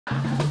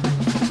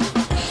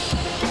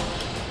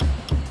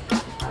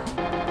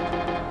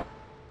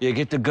Yeah,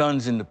 get the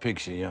guns in the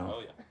picture,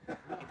 yo.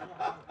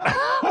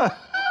 Oh,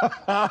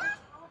 yeah.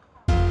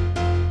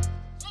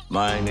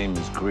 My name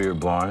is Greer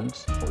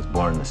Barnes. I was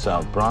born in the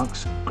South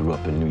Bronx, grew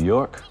up in New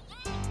York,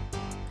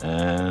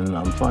 and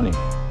I'm funny.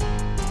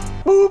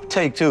 Boop,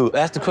 take two.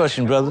 Ask the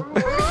question, brother.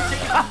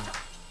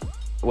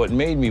 What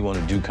made me want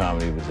to do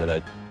comedy was that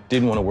I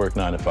didn't want to work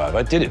 9 to 5.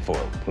 I did it for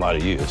a lot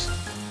of years.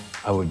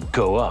 I would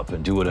go up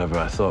and do whatever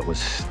I thought was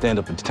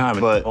stand-up at the time,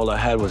 but all I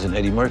had was an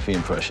Eddie Murphy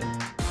impression.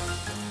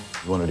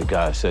 One of the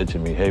guys said to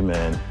me, hey,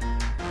 man,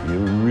 you're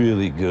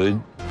really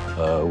good.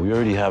 We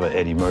already have an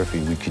Eddie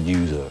Murphy. We could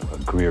use a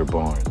Greer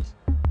Barnes.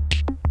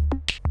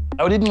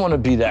 I didn't want to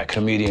be that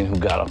comedian who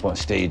got up on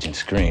stage and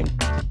screamed.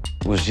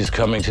 It was just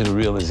coming to the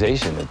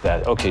realization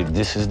that, okay,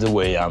 this is the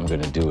way I'm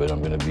going to do it. I'm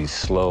going to be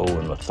slow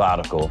and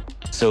methodical.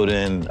 So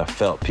then I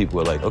felt people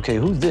were like, okay,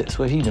 who's this?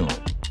 What he doing?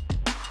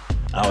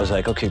 I was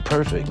like, okay,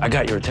 perfect. I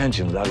got your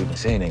attention without even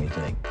saying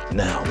anything.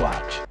 Now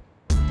watch.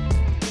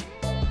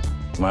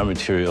 My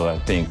material, I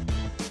think,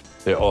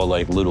 they're all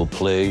like little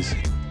plays.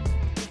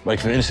 Like,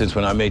 for instance,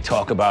 when I may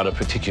talk about a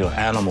particular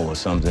animal or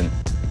something,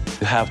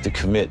 you have to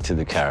commit to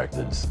the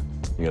characters.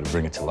 You gotta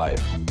bring it to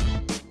life.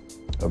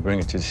 Or bring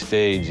it to the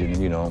stage and,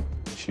 you know,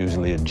 it's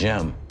usually a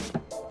gem,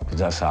 because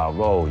that's how I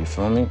roll, you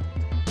feel me?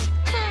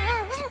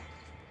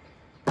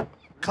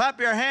 Clap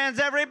your hands,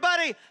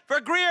 everybody, for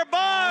Greer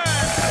Barnes!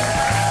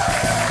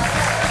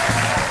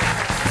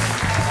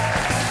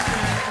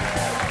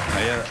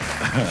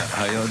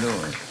 How y'all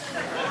doing?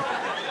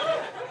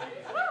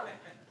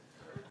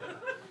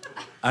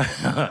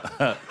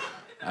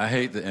 I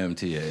hate the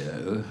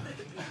MTA.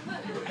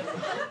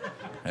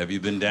 Have you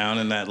been down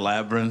in that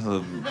labyrinth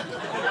of...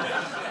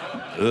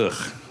 Ugh.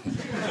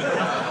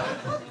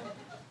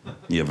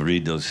 You ever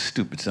read those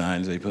stupid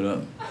signs they put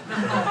up?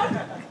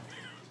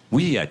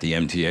 We at the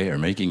MTA are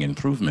making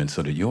improvements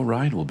so that your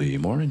ride will be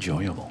more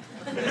enjoyable.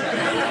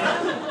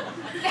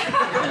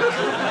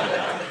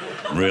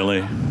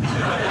 Really?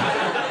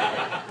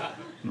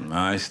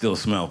 I still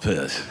smell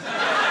piss.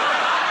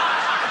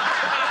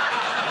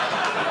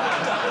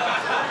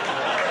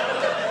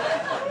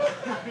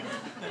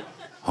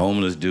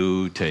 Homeless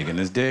dude taking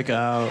his dick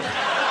out.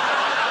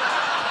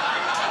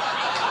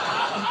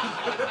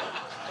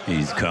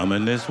 He's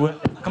coming this way.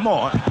 Come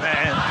on,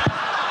 man.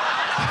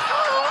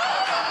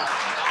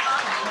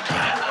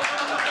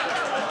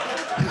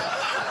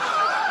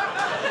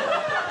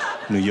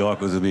 New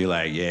Yorkers will be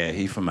like, yeah,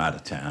 he from out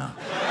of town.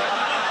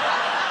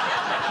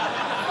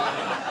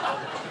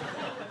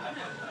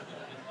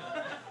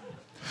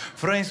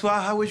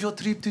 Francois, how was your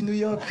trip to New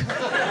York?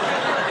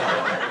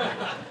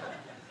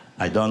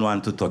 I don't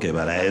want to talk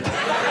about it.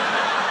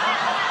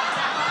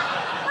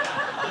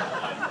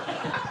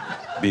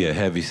 Be a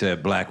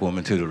heavy-set black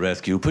woman to the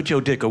rescue. Put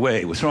your dick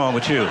away. What's wrong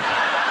with you?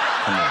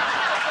 Come on.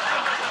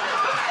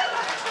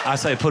 I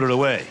say put it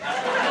away.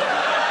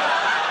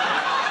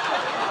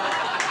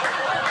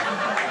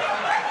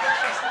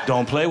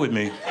 Don't play with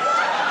me.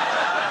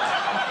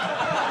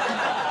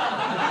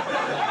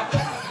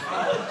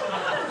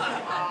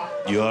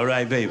 You all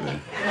right, baby?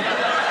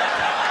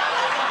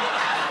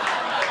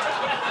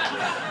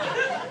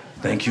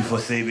 Thank you for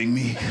saving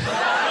me.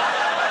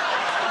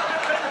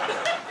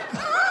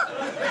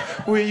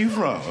 Where are you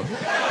from?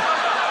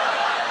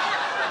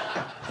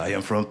 I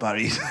am from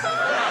Paris.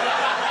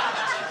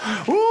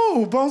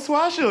 Ooh,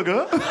 bonsoir,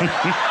 sugar.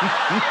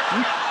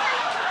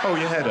 Hold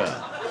your head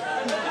up.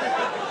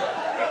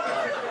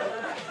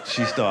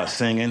 She starts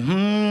singing.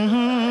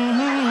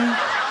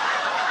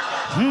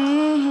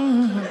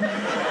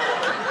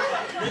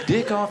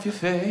 Dick off your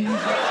face.